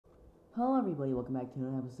Hello everybody, welcome back to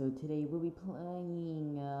another episode. Today we'll be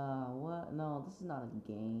playing, what? No, this is not a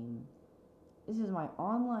game. This is my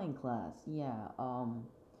online class. Yeah, I'm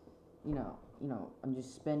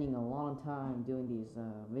just spending a long time doing these,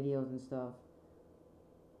 videos and stuff.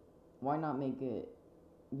 Why not make it,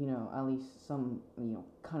 at least some,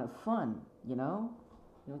 kind of fun, you know?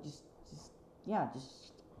 Just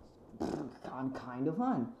kind of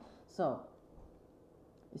fun. So,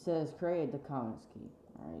 it says create a dichotomous key.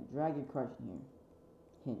 Alright, drag your question here.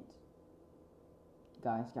 Hint.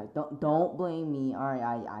 Guys, don't blame me. All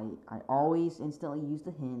right, I always instantly use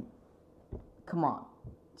the hint. Come on,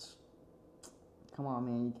 come on,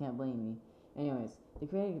 man, you can't blame me. Anyways, to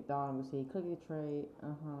create a dot, we say click a trait.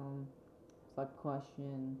 Select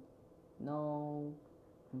question. No.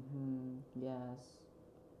 Yes.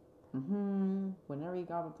 Whenever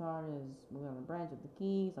your avatar is moving on the branch of the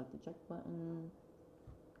keys, like the check button.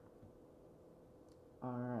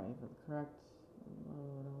 All right, for the correct.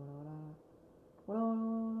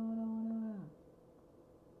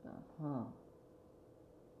 Uh-huh.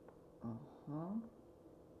 Uh-huh.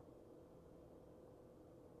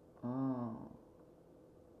 Oh.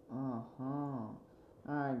 Uh-huh.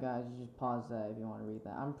 Alright guys, you just pause that if you want to read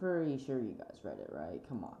that. I'm pretty sure you guys read it, right?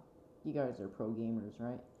 Come on. You guys are pro gamers,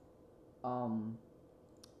 right?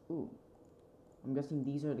 Ooh. I'm guessing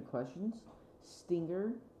these are the questions.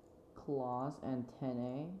 Stinger, claws,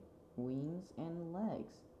 antennae, wings, and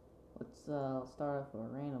legs. Let's start off with a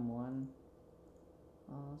random one.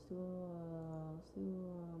 Let's do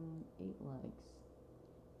 8 legs.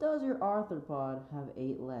 Does your arthropod have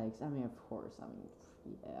 8 legs? I mean, of course. I mean,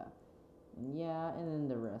 yeah. And then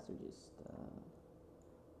the rest are just,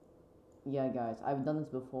 yeah, guys. I've done this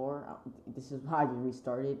before. This is why I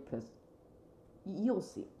restarted, because you'll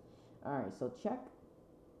see. Alright, so check.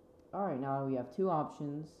 Alright, now we have 2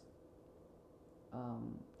 options.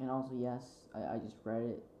 And also, yes, I just read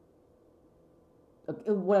it.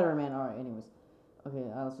 Okay, whatever, man. Alright, anyways.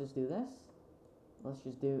 Okay, let's just do this. Let's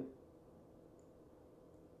just do...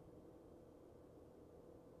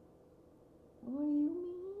 What do you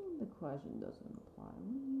mean the question doesn't apply? What do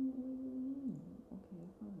you mean? Okay,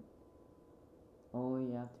 fine. Oh,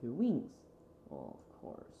 you have 2 wings. Well, of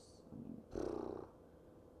course.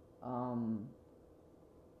 I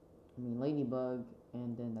mean ladybug,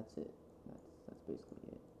 and then that's it. That's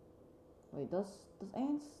basically it. Wait, does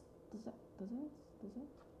ants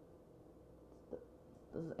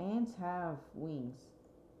does ants have wings?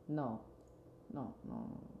 No, no.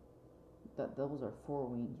 Those are 4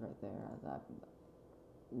 wings right there.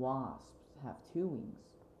 Wasps have 2 wings.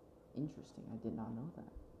 Interesting. I did not know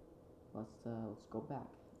that. Let's go back.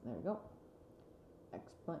 There we go.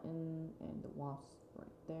 X button and the wasp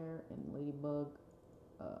right there, and ladybug,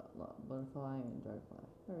 butterfly, and dragonfly.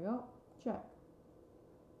 There we go. Check.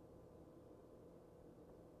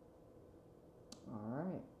 All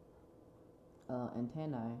right.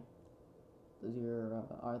 Antennae. Does your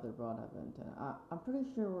arthropod have antennae? I'm pretty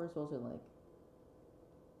sure we're supposed to like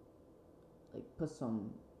put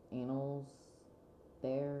some animals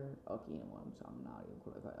there. Okay, you know what? I'm not even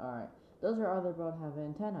qualified. All right. Does your arthropod have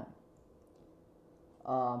antennae?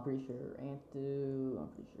 I'm pretty sure ants do. I'm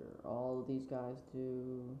pretty sure all of these guys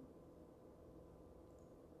do.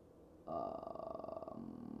 Um,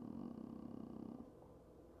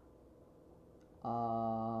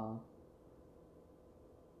 uh,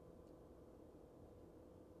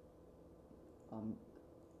 I'm,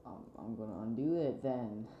 I'm gonna undo it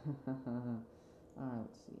then. Alright,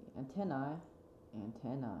 let's see. Antennae.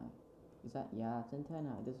 Is that, yeah, it's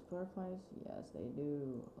antennae. Does butterflies? Yes, they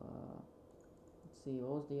do. Let's see,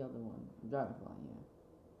 what was the other one? Dragonfly, yeah.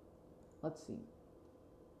 Let's see.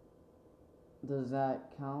 Does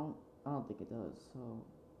that count? I don't think it does. So,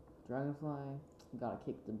 dragonfly, you gotta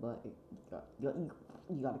kick the bucket. You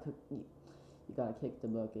gotta kick the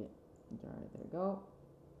bucket. Alright, there we go.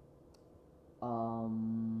 I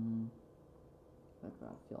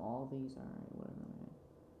gotta fill all these. Alright, whatever, man.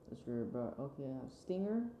 Let's remember. Okay, I have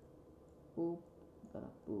stinger. Boop.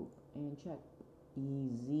 Gotta boop. And check.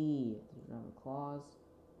 Easy. There's rubber claws.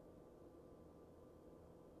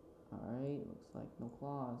 Alright, looks like no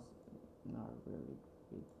claws. Not really good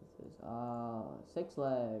with this. 6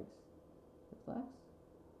 legs. 6 legs?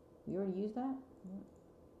 You already used that?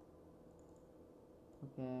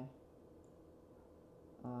 Okay.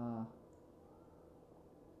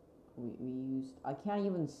 We used, I can't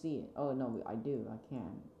even see it. Oh no, I do, I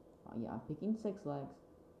can. Yeah, I'm picking 6 legs.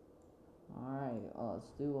 Alright,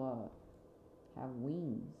 let's do, have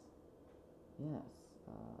wings. Yes,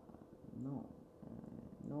 no.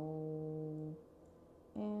 No.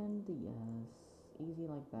 And yes. Easy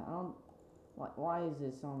like that. Why is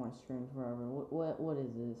this on my screen forever? What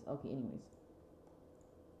is this? Okay, anyways.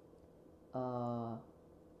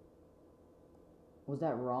 Was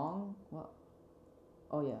that wrong? What?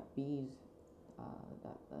 Oh yeah, bees.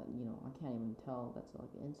 That you know, I can't even tell that's like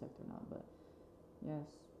an insect or not, but yes.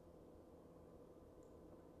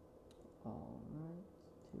 All right,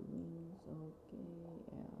 two wings. Okay.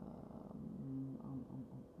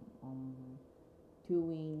 Two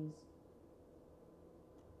wings.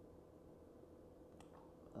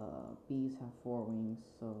 Bees have four wings,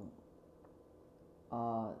 so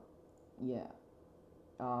yeah.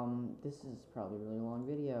 This is probably a really long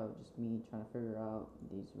video, just me trying to figure out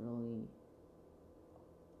these really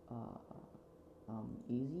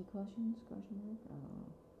easy questions, question mark? I don't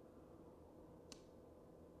know.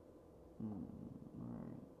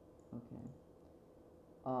 Alright, okay.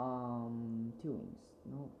 Two wings.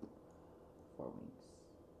 Nope. Four wings.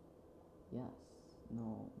 Yes.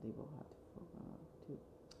 No, they both have two.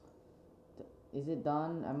 Is it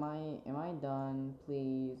done? Am I done?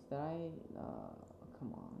 Please. Did I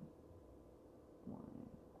come on.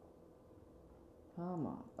 Come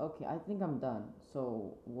on. Okay, I think I'm done.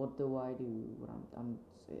 So what do I do? I'm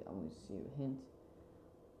going to say a hint.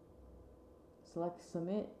 Select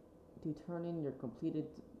submit to turn in your completed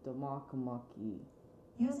dichotomous key.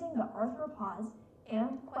 Using the arthropause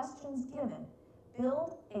and questions given,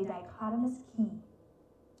 build a dichotomous key.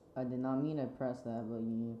 I did not mean to press that, but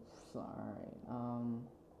you. Sorry.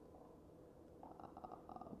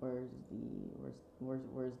 Where's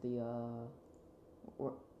the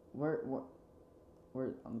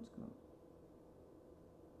where I'm just gonna.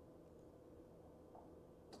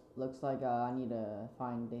 Looks like I need to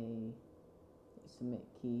find a submit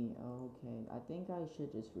key. Okay, I think I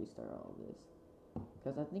should just restart all of this,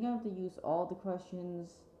 because I think I have to use all the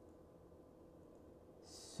questions.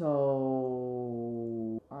 So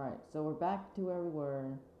alright, so we're back to where we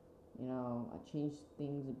were. You know, I changed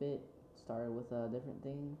things a bit, started with a different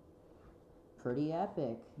thing. Pretty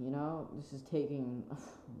epic, you know. This is taking a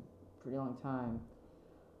pretty long time.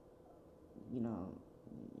 You know,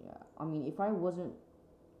 yeah. I mean, if I wasn't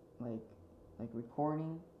like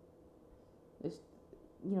recording this,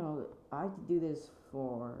 you know, I had to do this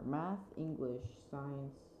for math, English,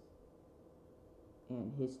 science,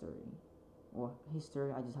 and history. Well,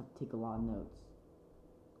 history, I just have to take a lot of notes.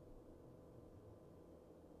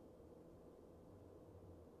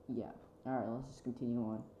 Yeah. Alright, let's just continue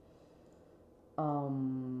on.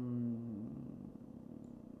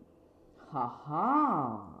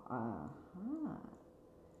 Haha.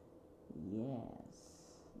 Yes.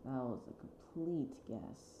 That was a complete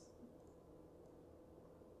guess.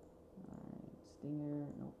 Alright, stinger,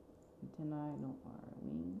 nope. Antennae, nope. Alright,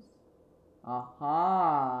 wings.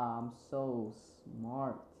 Aha! I'm so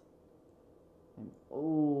smart. And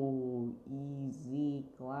oh, easy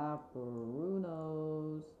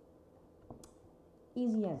clapperunos.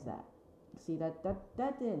 Easy as that. See, that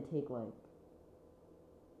didn't take like,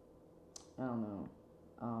 I don't know,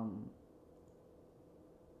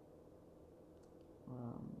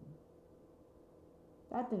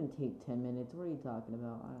 that didn't take 10 minutes. What are you talking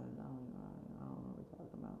about? I don't know what we're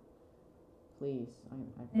talking about. Please.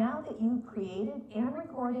 Now that you've created and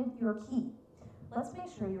recorded your key, let's make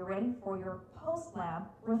sure you're ready for your post-lab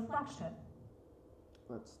reflection.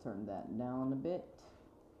 Let's turn that down a bit.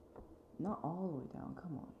 Not all the way down.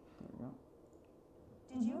 Come on. There we go.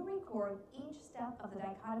 Did you record each step of the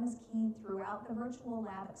dichotomous key throughout the virtual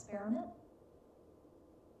lab experiment?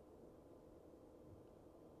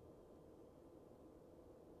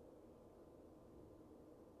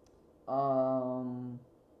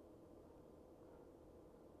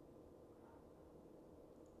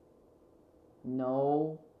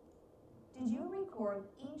 No. Did you record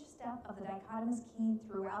each step of the dichotomous key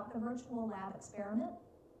throughout the virtual lab experiment?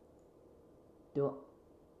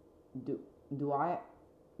 Do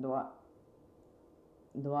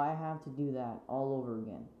I have to do that all over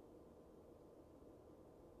again?